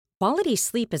Quality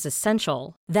sleep is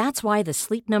essential. That's why the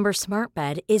Sleep Number Smart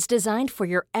Bed is designed for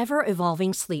your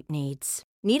ever-evolving sleep needs.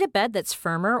 Need a bed that's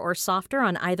firmer or softer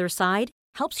on either side?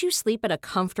 Helps you sleep at a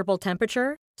comfortable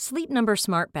temperature? Sleep Number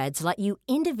Smart Beds let you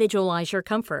individualize your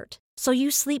comfort, so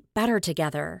you sleep better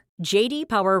together. J.D.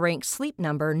 Power ranks Sleep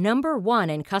Number number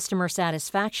one in customer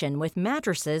satisfaction with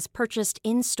mattresses purchased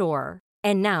in-store.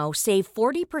 And now, save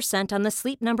 40% on the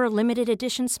Sleep Number Limited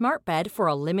Edition Smart Bed for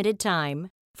a limited time.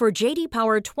 For J.D.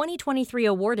 Power 2023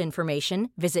 award information,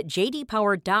 visit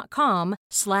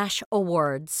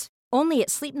jdpower.com/awards. Only at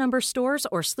Sleep Number stores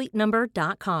or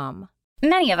sleepnumber.com.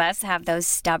 Many of us have those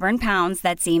stubborn pounds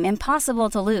that seem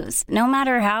impossible to lose, no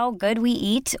matter how good we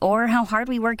eat or how hard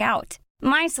we work out.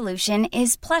 My solution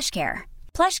is PlushCare.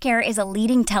 PlushCare is a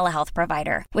leading telehealth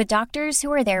provider with doctors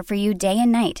who are there for you day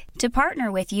and night to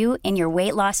partner with you in your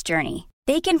weight loss journey.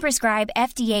 They can prescribe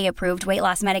FDA-approved weight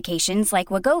loss medications like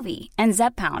Wegovy and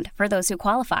Zepbound for those who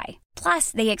qualify. Plus,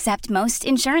 they accept most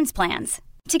insurance plans.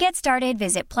 To get started,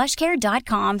 visit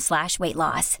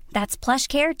plushcare.com/weightloss. That's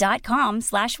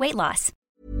plushcare.com/weightloss.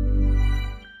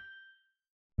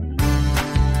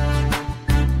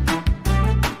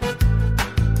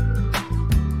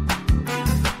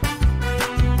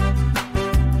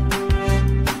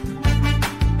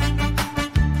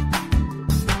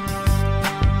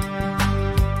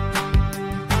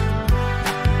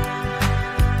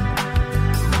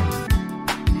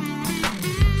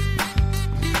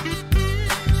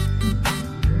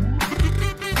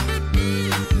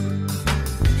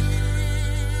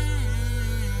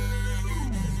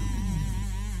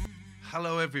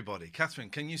 Hello, everybody. Catherine,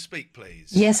 can you speak,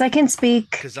 please? Yes, I can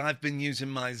speak. Because I've been using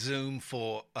my Zoom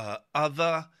for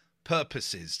other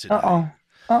purposes today. Uh-oh.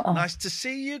 Nice to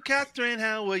see you, Catherine.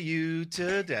 How are you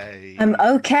today? I'm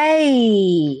okay.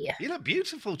 You look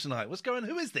beautiful tonight. What's going on?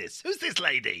 Who is this? Who's this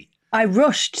lady? I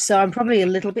rushed, so I'm probably a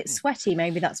little bit sweaty.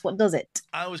 Maybe that's what does it.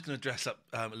 I was going to dress up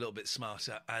a little bit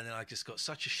smarter, and then I just got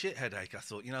such a shit headache. I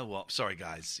thought, you know what? Sorry,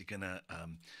 guys. You're going to...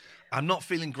 I'm not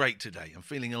feeling great today. I'm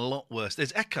feeling a lot worse.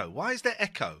 There's echo. Why is there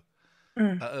echo?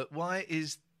 Why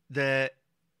is there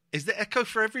echo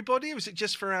for everybody, or is it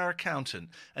just for our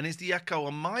accountant? And is the echo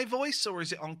on my voice, or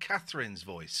is it on Catherine's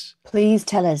voice? Please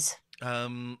tell us.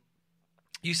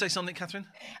 You say something, Catherine?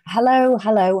 Hello,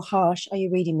 Harsh. Are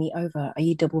you reading me over? Are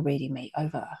you double reading me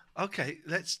over? Okay,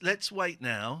 let's wait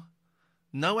now.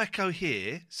 No echo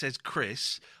here, says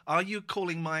Chris. Are you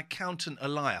calling my accountant a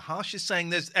liar? Harsh is saying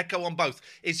there's echo on both.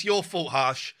 It's your fault,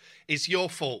 Harsh. It's your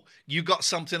fault. You got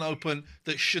something open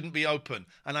that shouldn't be open.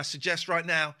 And I suggest right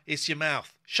now, it's your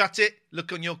mouth. Shut it.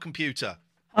 Look on your computer.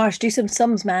 Harsh, do some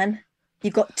sums, man.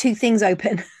 You've got two things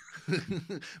open.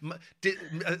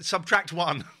 Subtract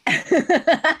one.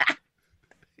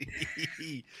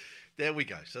 There we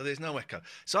go. So there's no echo.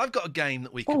 So I've got a game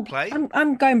that we can play.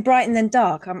 I'm going bright and then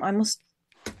dark. I must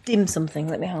dim something.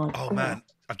 Let me hold. Oh, man.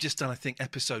 I've just done, I think,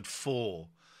 episode 4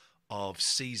 of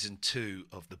season 2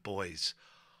 of The Boys.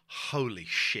 Holy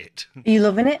shit. Are you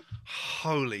loving it?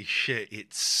 Holy shit.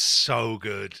 It's so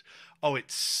good. Oh,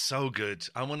 it's so good.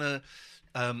 I want to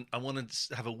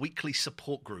have a weekly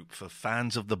support group for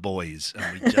fans of The Boys,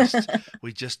 and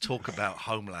we just talk about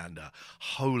Homelander.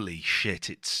 Holy shit,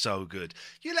 it's so good.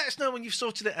 You let us know when you've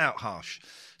sorted it out, Harsh.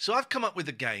 So I've come up with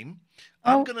a game.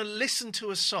 I'm going to listen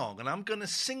to a song and I'm going to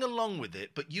sing along with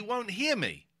it, but you won't hear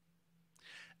me.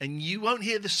 And you won't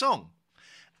hear the song.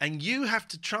 And you have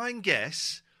to try and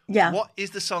guess what is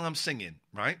the song I'm singing,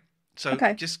 right? So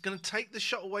just going to take the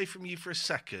shot away from you for a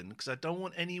second, because I don't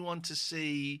want anyone to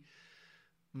see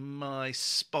my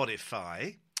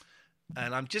Spotify.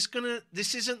 And I'm just going to,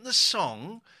 this isn't the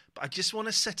song, but I just want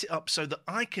to set it up so that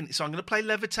I can, so I'm going to play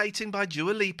Levitating by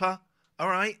Dua Lipa. All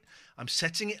right. I'm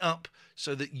setting it up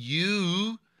so that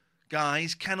you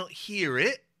guys cannot hear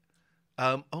it.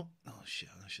 Oh shit,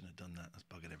 I shouldn't have done that. That's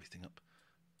bugging everything up.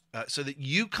 So that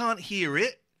you can't hear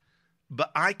it,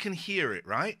 but I can hear it,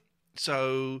 right?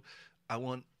 So what I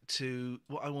want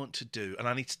to do, and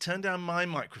I need to turn down my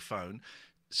microphone,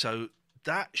 so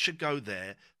that should go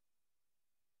there.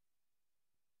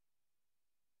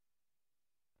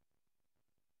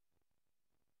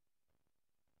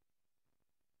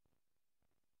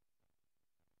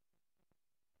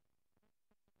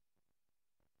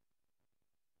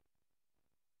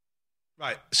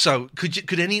 Right. So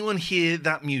could anyone hear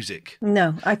that music?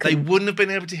 No, I couldn't. They wouldn't have been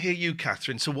able to hear you,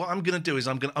 Catherine. So what I'm going to do is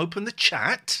I'm going to open the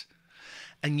chat,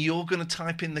 and you're going to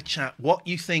type in the chat what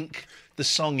you think the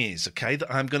song is, okay,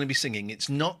 that I'm going to be singing. It's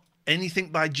not Anything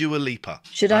by Dua Lipa.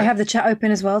 Should I have the chat open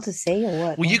as well to see or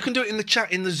what? Well, you can do it in the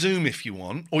chat in the Zoom if you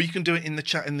want, or you can do it in the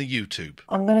chat in the YouTube.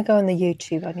 I'm going to go on the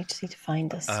YouTube. I need to see to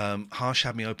find us. Harsh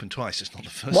had me open twice. It's not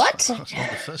the first What? time. It's not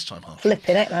the first time, Harsh.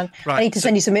 Flipping it, man. Right, I need to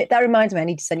send you some. That reminds me, I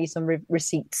need to send you some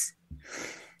receipts.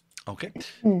 Okay.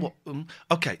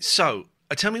 Okay, so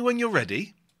tell me when you're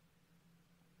ready.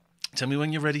 Tell me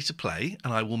when you're ready to play,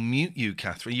 and I will mute you,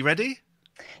 Catherine. You ready?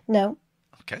 No.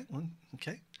 Okay.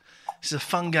 Okay. This is a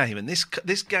fun game, and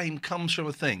this game comes from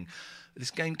a thing. This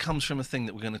game comes from a thing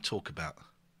that we're going to talk about.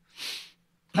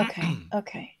 Okay.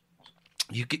 Okay.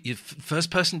 You get your first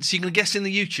person. So you're going to guess in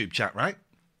the YouTube chat, right?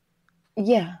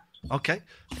 Yeah. Okay.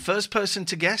 First person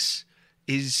to guess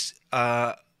is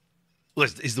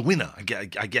is the winner.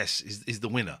 I guess is the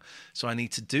winner. So I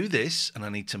need to do this, and I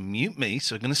need to mute me.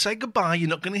 So I'm going to say goodbye. You're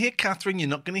not going to hear Catherine. You're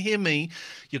not going to hear me.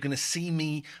 You're going to see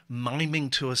me miming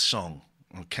to a song.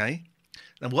 Okay.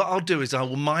 And what I'll do is I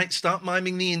will start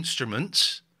miming the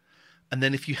instruments, and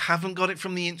then if you haven't got it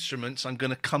from the instruments, I'm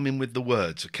going to come in with the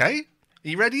words, okay? Are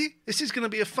you ready? This is going to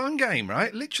be a fun game,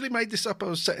 right? Literally made this up. I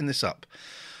was setting this up.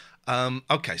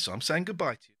 Okay, so I'm saying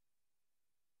goodbye to you.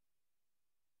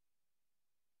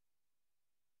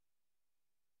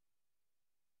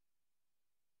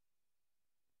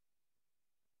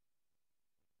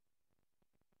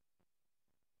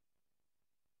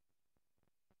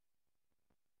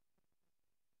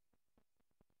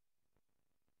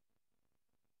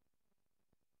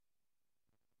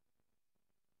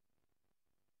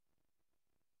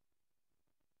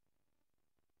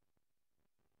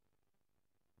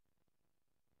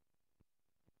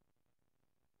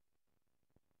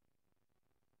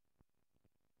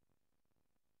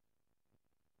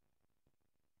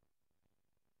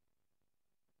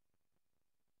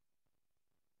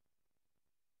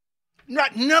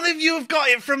 Right, none of you have got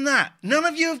it from that. None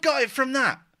of you have got it from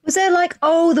that. Was there like,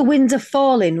 oh, the winds are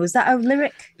falling? Was that a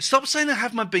lyric? Stop saying I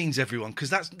have my beans, everyone, because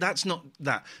that's not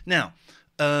that. Now,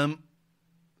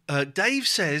 Dave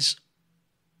says,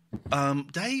 On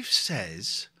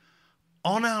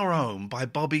Our Own by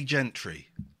Bobby Gentry.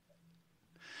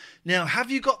 Now, have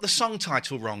you got the song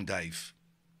title wrong, Dave?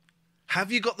 Have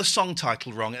you got the song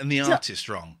title wrong and the artist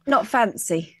wrong? Not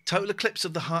fancy. Total Eclipse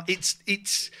of the Heart.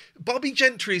 It's Bobby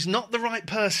Gentry is not the right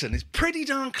person. It's pretty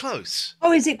darn close.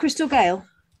 Oh, is it Crystal Gale?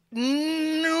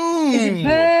 No. Is it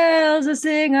Bells a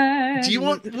Singer? Do you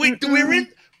want?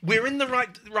 We're in the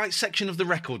right section of the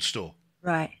record store.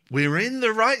 Right. We're in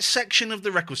the right section of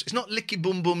the record store. It's not Licky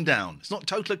Boom Boom Down. It's not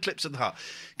Total Eclipse of the Heart.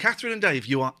 Catherine and Dave,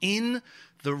 you are in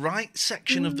the right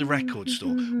section of the record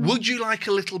store. Would you like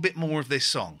a little bit more of this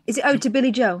song? Is it Ode to Billy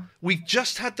Joe? We've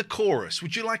just had the chorus.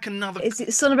 Would you like another? Is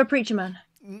it Son of a Preacher Man?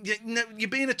 No, you're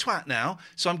being a twat now,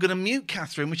 so I'm going to mute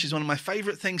Catherine, which is one of my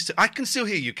favourite things to... I can still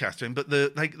hear you, Catherine, but they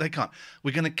can't.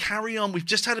 We're going to carry on. We've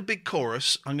just had a big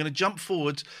chorus. I'm going to jump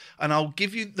forward, and I'll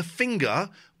give you the finger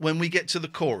when we get to the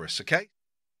chorus, okay?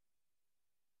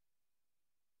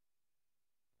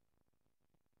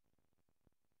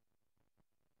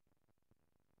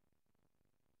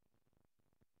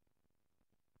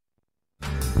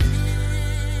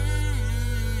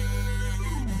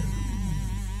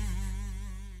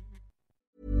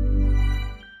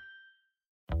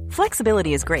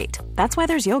 Flexibility is great. That's why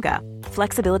there's yoga.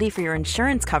 Flexibility for your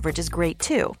insurance coverage is great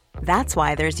too. That's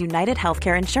why there's United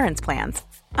Healthcare Insurance Plans.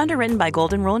 Underwritten by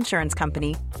Golden Rule Insurance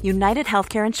Company, United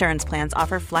Healthcare Insurance Plans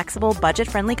offer flexible,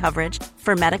 budget-friendly coverage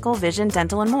for medical, vision,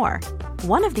 dental, and more.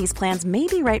 One of these plans may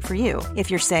be right for you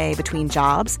if you're, say, between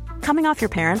jobs, coming off your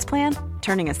parents' plan,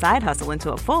 turning a side hustle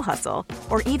into a full hustle,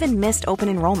 or even missed open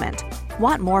enrollment.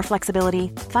 Want more flexibility?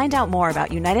 Find out more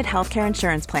about United Healthcare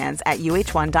Insurance Plans at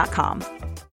uh1.com.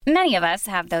 Many of us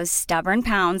have those stubborn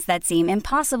pounds that seem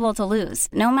impossible to lose,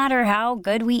 no matter how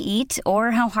good we eat or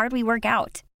how hard we work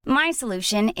out. My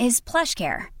solution is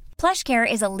PlushCare.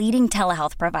 PlushCare is a leading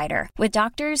telehealth provider with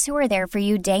doctors who are there for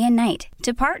you day and night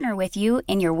to partner with you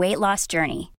in your weight loss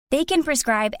journey. They can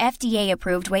prescribe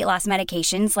FDA-approved weight loss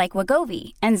medications like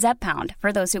Wegovy and Zepbound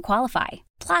for those who qualify.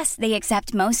 Plus, they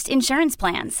accept most insurance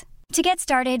plans. To get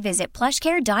started, visit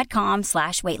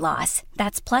plushcare.com/weightloss.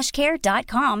 That's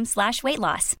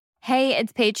plushcare.com/weightloss. Hey,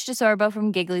 it's Paige DeSorbo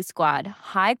from Giggly Squad.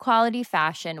 High quality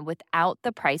fashion without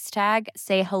the price tag.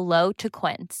 Say hello to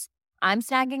Quince. I'm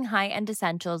snagging high-end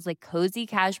essentials like cozy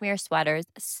cashmere sweaters,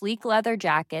 sleek leather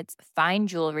jackets, fine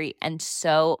jewelry, and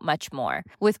so much more.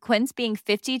 With Quince being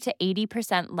 50 to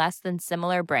 80% less than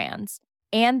similar brands.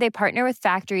 And they partner with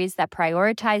factories that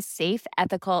prioritize safe,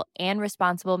 ethical, and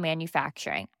responsible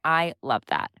manufacturing. I love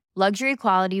that. Luxury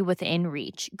quality within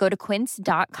reach. Go to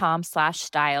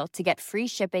quince.com/style to get free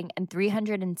shipping and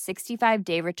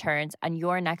 365-day returns on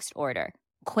your next order.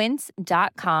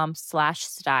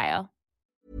 quince.com/style.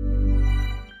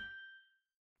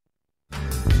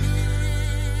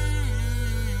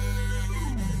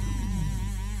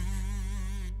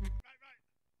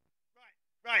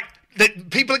 Right.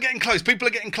 People are getting close. People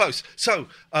are getting close. So,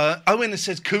 Owen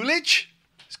says Coolidge.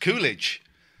 It's Coolidge.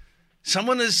 It's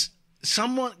Coolidge.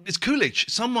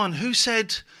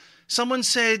 Someone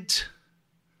said,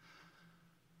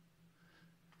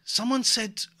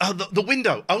 the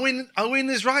window. Owen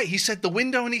is right. He said the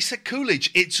window and he said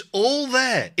Coolidge. It's all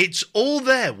there. It's all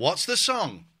there. What's the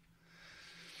song?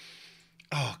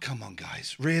 Oh, come on,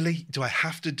 guys. Really? Do I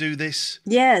have to do this?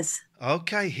 Yes.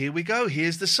 Okay, here we go.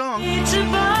 Here's the song.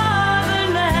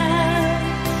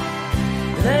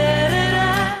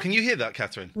 Can you hear that,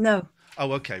 Catherine? No.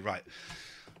 Oh, okay, right.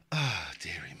 Ah,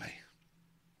 dearie me.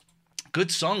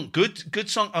 Good song. Good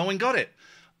song. Owen got it.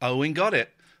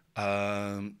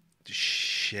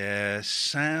 Share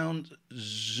sound,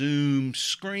 zoom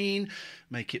screen,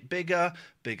 make it bigger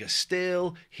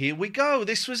still. Here we go.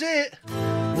 This was it.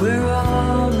 We're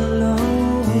all alone.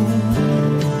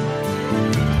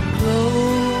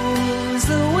 Close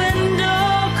the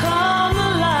window, come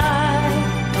alive,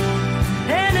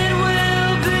 and it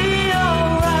will be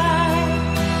alright.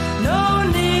 No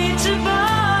need to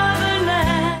bother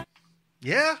now.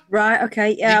 Yeah. Right,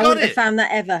 okay. Yeah, I wouldn't have found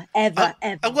that ever.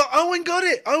 Well, Owen got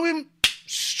it. Owen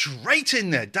straight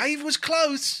in there. Dave was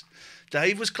close.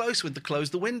 With the Close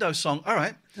the Window song. All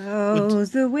right.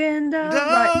 Close the window.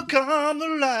 Right. Come the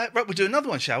light. Right, we'll do another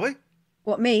one, shall we?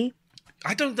 What, me?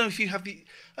 I don't know if you have the...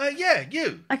 yeah,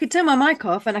 you. I could turn my mic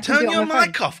off and I can Turn do it your on my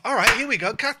mic phone. off. All right, here we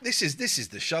go. This is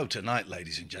the show tonight,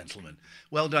 ladies and gentlemen.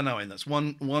 Well done, Owen. That's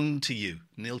one to you,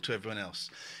 nil to everyone else.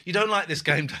 You don't like this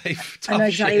game, Dave? I know Tough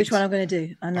exactly shit. which one I'm going to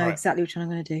do. All right. Exactly which one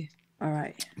I'm going to do. All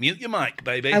right. Mute your mic,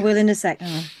 baby. I will in a sec.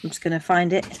 Hang on. I'm just going to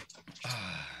find it.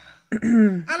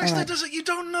 Alistair right. doesn't. You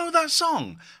don't know that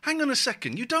song. Hang on a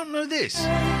second. You don't know this.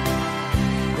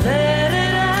 Let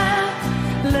it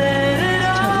out, let it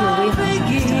all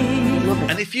begin. Love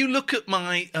it. And if you look at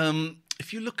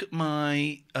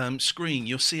my screen,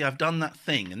 you'll see I've done that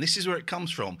thing, and this is where it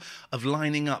comes from, of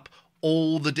lining up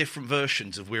all the different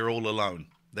versions of We're All Alone.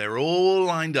 They're all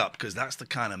lined up because that's the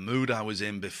kind of mood I was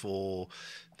in before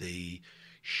the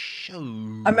show.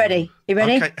 I'm ready. You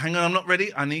ready? Okay, hang on, I'm not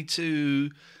ready. I need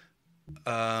to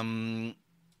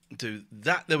do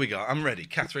that. There we go. I'm ready.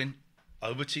 Catherine,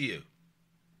 over to you.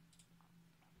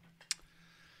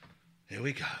 Here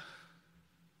we go.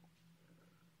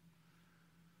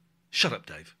 Shut up,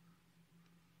 Dave.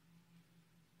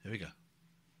 Here we go.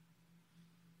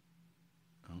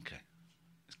 Okay.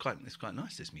 It's quite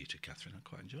nice, this muted, Catherine. I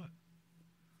quite enjoy it.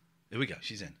 Here we go.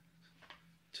 She's in.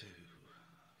 2, 3.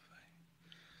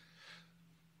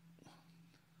 1,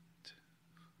 2,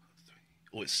 3.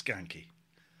 Oh, it's skanky.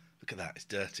 Look at that. It's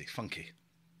dirty, funky.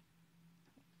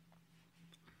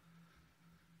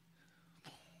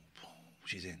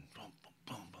 She's in.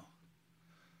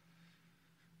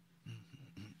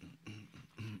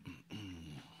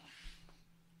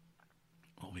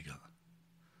 What we got?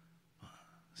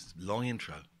 Long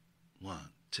intro. 1,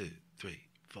 2, 3,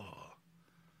 4.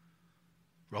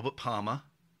 Robert Palmer.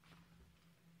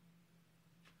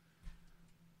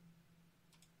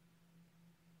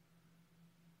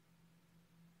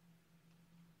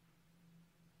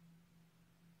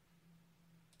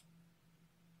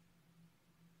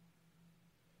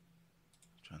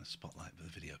 Trying to spotlight the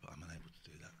video, but I'm unable to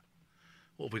do that.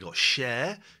 What have we got?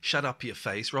 Cher, Shut Up Your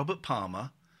Face, Robert Palmer.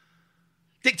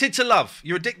 Addicted to Love.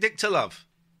 You're addicted to love.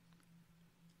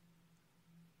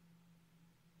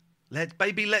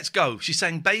 Baby, let's go. She's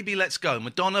saying, baby, let's go.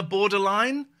 Madonna,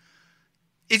 Borderline.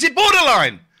 Is it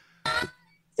Borderline?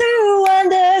 To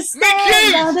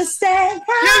understand, understand.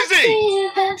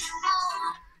 Hughesy!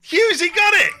 Hughesy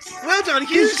got it. Well done,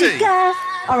 Hughesy.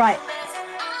 All right.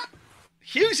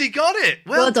 Hughesy got it.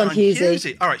 Well done,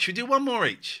 Hughesy. All right, should we do one more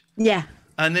each? Yeah.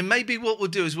 And then maybe what we'll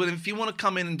do is, if you want to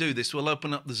come in and do this, we'll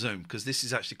open up the Zoom because this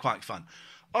is actually quite fun.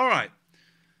 All right.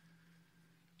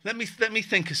 Let me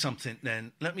think of something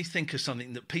then. Let me think of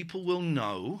something that people will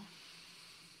know.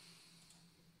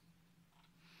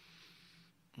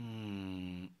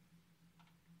 Oh,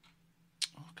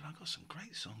 I've got some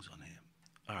great songs on here.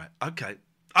 All right. Okay.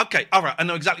 All right. I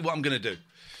know exactly what I'm going to do.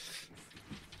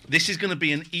 This is going to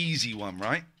be an easy one,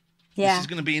 right? Yeah. This is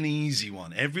going to be an easy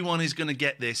one. Everyone is going to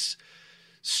get this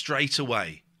straight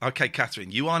away. Okay,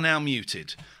 Catherine, you are now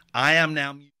muted. I am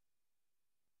now muted.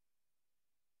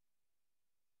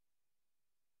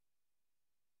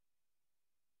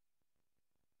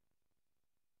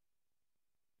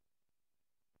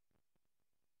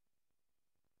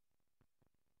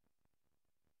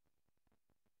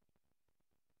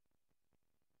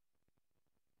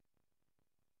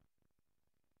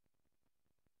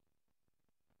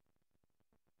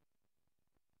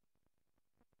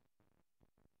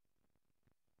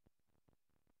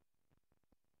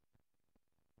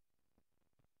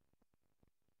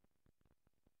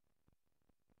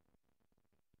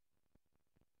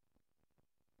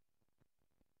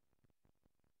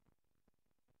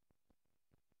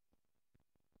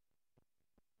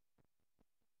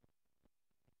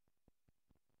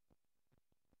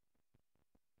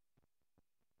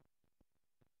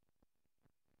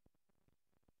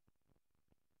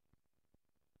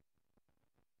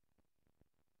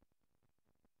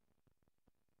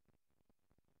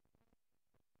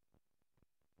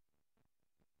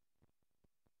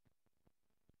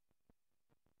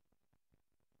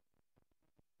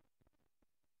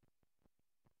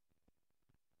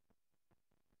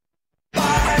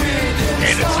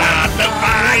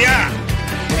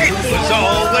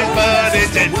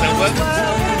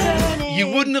 it. You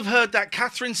wouldn't have heard that.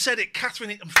 Catherine said it.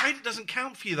 Catherine, I'm afraid it doesn't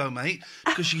count for you though, mate,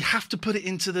 because you have to put it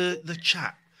into the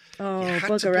chat. Oh, you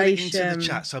had to put it into the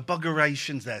chat. So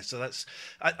buggeration's there. So that's.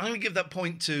 I'm going to give that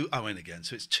point to Owen again.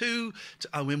 So it's 2 to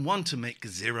Owen, 1 to Mick,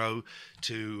 0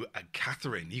 to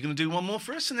Catherine. You're going to do one more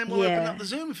for us, and then we'll open up the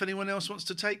Zoom if anyone else wants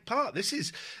to take part. This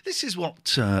is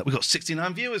what we've got.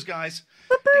 69 viewers, guys.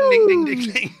 Ding, ding, ding,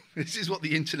 ding, ding. This is what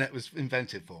the internet was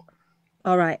invented for.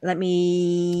 All right, let me.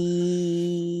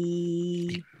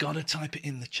 You've got to type it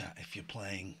in the chat if you're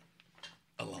playing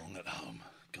along at home.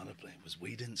 Gotta play. It was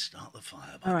We Didn't Start the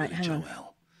Fire by All right, Billy hang on.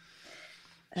 Joel.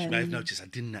 You may have noticed I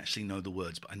didn't actually know the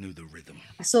words, but I knew the rhythm.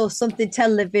 I saw something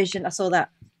television. I saw that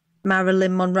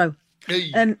Marilyn Monroe.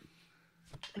 Hey.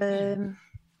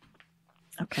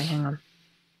 Okay, hang on.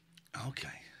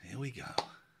 Okay, here we go.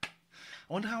 I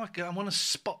wonder how I want to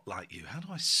spotlight you. How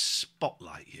do I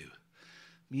spotlight you?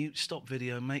 Mute, stop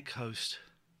video, make host.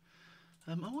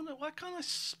 I wonder, why can't I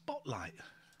spotlight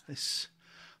this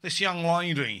young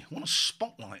lady? I want to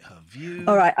spotlight her. View.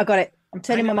 All right, I got it. I'm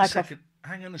turning my mic off.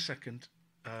 Hang on a second.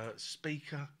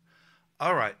 Speaker.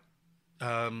 All right.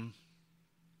 Okay,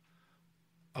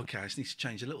 I just need to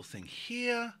change a little thing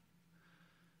here.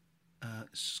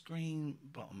 Screen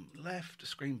bottom left,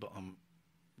 screen bottom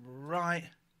right.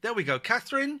 There we go.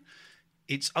 Catherine,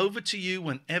 it's over to you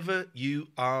whenever you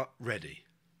are ready.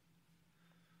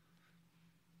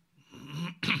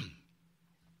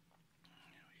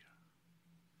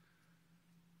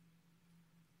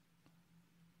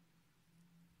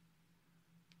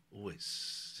 Oh,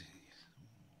 it's...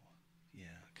 Yeah,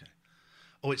 okay.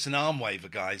 Oh, it's an arm waver,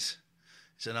 guys.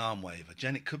 It's an arm waver.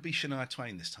 Jen, it could be Shania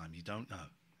Twain this time. You don't know.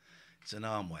 It's an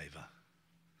arm waver.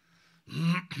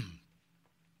 Here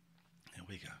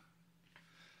we go.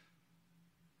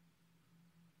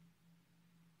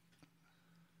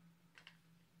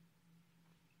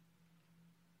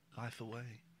 Life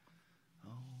away.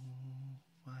 Oh,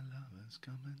 my lover's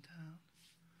coming down.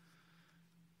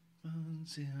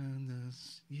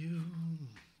 You,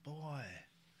 boy.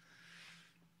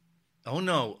 Oh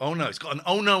no, it's got an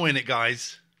oh no in it,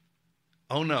 guys.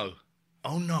 Oh no.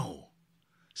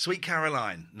 Sweet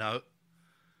Caroline, no.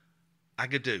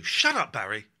 Agadoo. Shut up,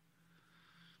 Barry.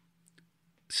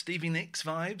 Stevie Nicks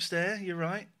vibes there, you're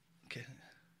right. Okay.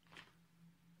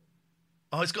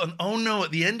 Oh, it's got an oh no at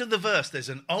the end of the verse. There's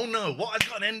an oh no. What has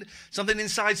got an end? Something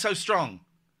inside so strong.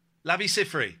 Lavi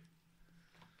Sifri.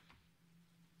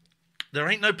 There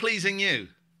ain't no pleasing you.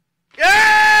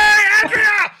 Yay!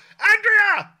 Andrea!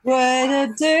 Wanna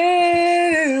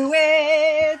do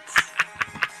it.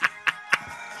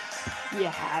 You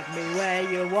have me where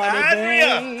you want to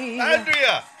be.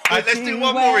 Andrea! All right, let's do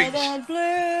one more each.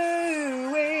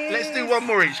 Let's Let's do one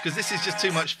more each because this is just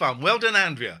too much fun. Well done,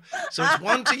 Andrea. So it's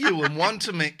 1 to you and 1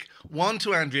 to Mick, 1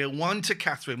 to Andrea, 1 to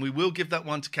Catherine. We will give that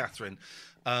 1 to Catherine.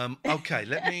 Okay,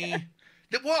 let me...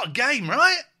 What a game,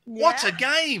 right? Yeah. What a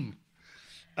game.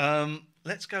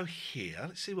 Let's go here.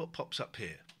 Let's see what pops up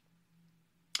here.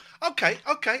 Okay.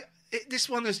 This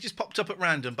one has just popped up at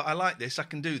random, but I like this. I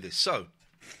can do this. So,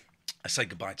 I say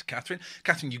goodbye to Catherine.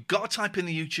 Catherine, you've got to type in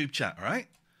the YouTube chat, all right?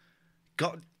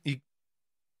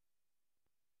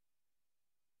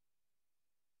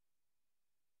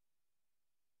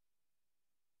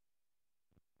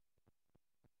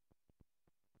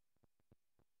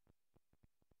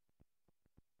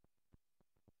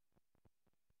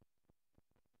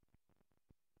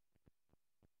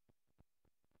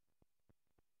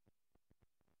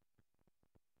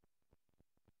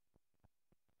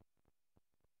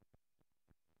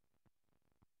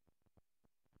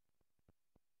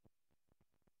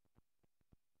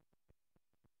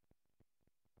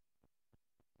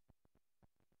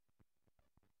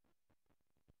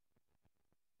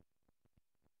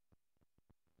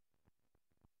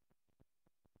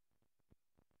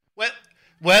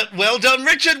 Well done,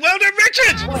 Richard. Well done,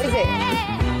 Richard. What is it?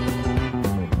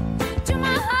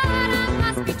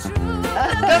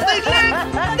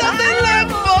 Nothing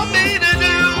left for me to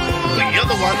do. You're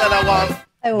the one that I want.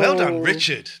 Oh. Well done,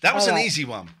 Richard. That was an easy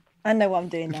one. I know what I'm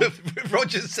doing now.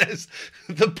 Roger says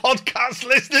the podcast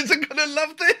listeners are going to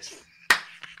love this.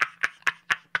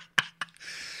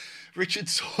 Richard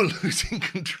saw losing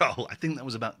control. I think that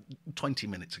was about 20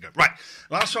 minutes ago. Right,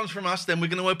 last one's from us. Then we're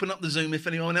going to open up the Zoom. If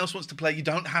anyone else wants to play, you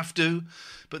don't have to.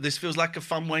 But this feels like a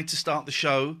fun way to start the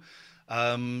show.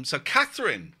 So,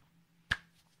 Catherine,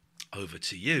 over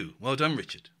to you. Well done,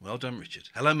 Richard. Well done, Richard.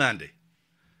 Hello, Mandy.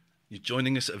 You're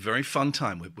joining us at a very fun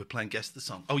time. We're playing Guess the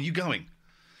Song. Oh, you going?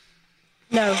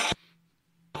 No.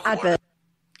 Advert.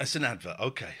 That's an advert.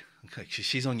 Okay.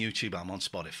 She's on YouTube. I'm on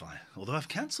Spotify. Although I've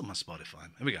cancelled my Spotify.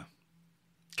 Here we go.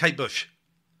 Kate Bush.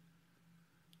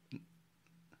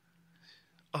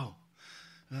 Oh.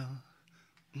 Look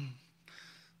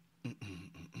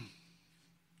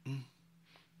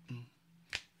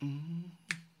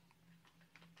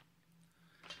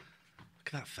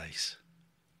at that face.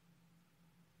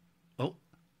 Oh.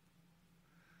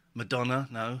 Madonna,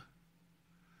 no.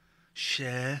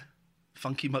 Cher.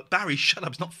 Barry, shut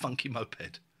up. It's not Funky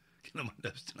Moped. Get on my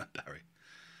nerves tonight, Barry.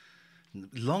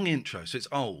 Long intro, so it's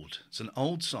old. It's an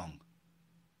old song.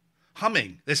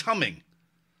 Humming. There's humming.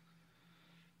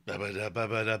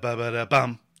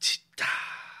 Ba-ba-da-ba-ba-da-ba-ba-da-bum.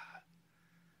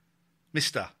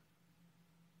 Mister.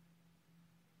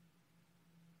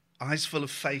 Eyes full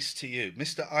of face to you.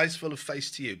 Mr. Eyes full of face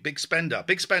to you. Big spender.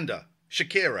 Big spender.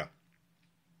 Shakira.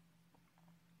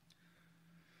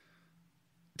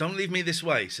 Don't leave me this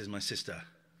way, says my sister.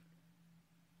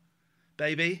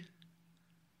 Baby.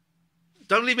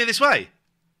 Don't leave me this way.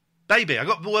 Baby. I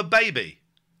got the word baby.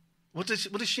 What does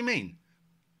she mean?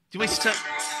 Do you want me to turn...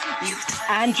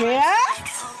 Andrea?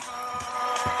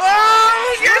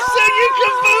 Oh, yes, sir, you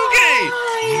can boogie.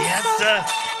 Yes, sir,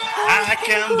 I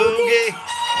can boogie.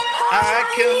 I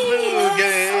can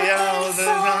boogie all the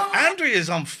time. Andrea's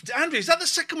on... Andrea, is that the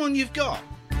second one you've got?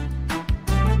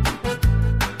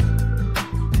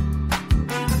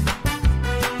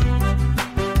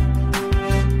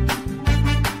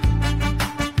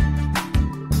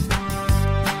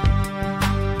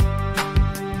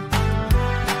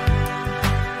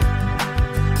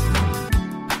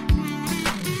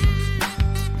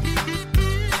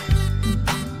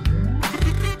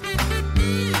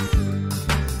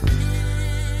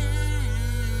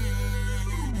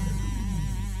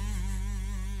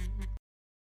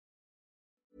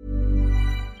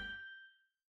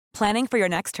 Planning for your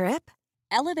next trip?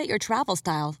 Elevate your travel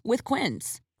style with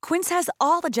Quince. Quince has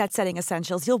all the jet-setting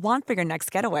essentials you'll want for your next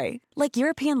getaway, like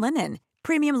European linen,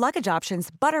 premium luggage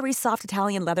options, buttery soft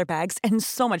Italian leather bags, and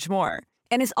so much more.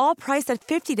 And is all priced at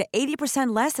 50 to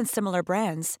 80% less than similar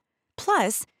brands.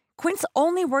 Plus, Quince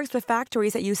only works with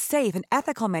factories that use safe and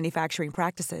ethical manufacturing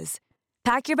practices.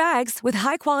 Pack your bags with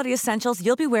high-quality essentials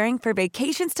you'll be wearing for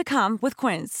vacations to come with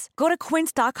Quince. Go to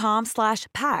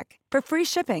quince.com/pack for free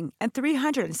shipping and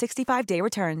 365-day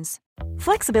returns.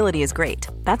 Flexibility is great.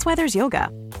 That's why there's yoga.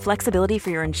 Flexibility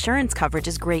for your insurance coverage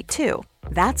is great too.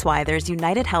 That's why there's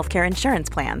United Healthcare Insurance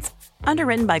Plans.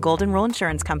 Underwritten by Golden Rule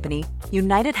Insurance Company,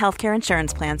 United Healthcare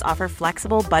Insurance Plans offer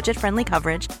flexible, budget-friendly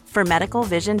coverage for medical,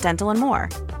 vision, dental, and more.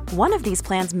 One of these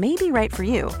plans may be right for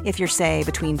you if you're, say,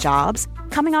 between jobs,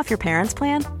 coming off your parents'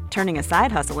 plan, turning a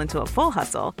side hustle into a full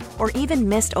hustle, or even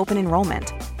missed open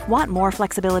enrollment. Want more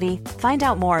flexibility? Find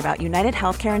out more about United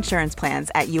Healthcare Insurance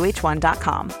Plans at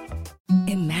uh1.com.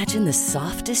 Imagine the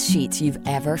softest sheets you've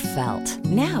ever felt.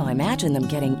 Now imagine them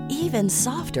getting even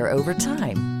softer over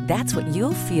time. That's what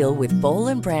you'll feel with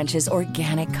Boll & Branch's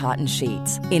organic cotton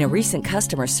sheets. In a recent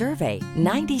customer survey,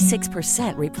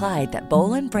 96% replied that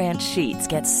Boll & Branch sheets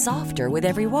get softer with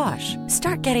every wash.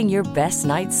 Start getting your best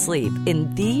night's sleep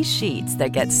in these sheets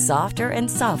that get softer and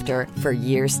softer for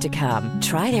years to come.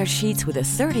 Try their sheets with a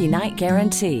 30-night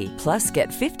guarantee. Plus, get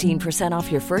 15%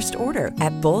 off your first order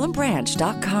at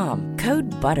bollandbranch.com. Code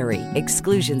BUTTERY.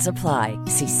 Exclusions apply.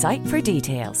 See site for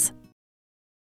details.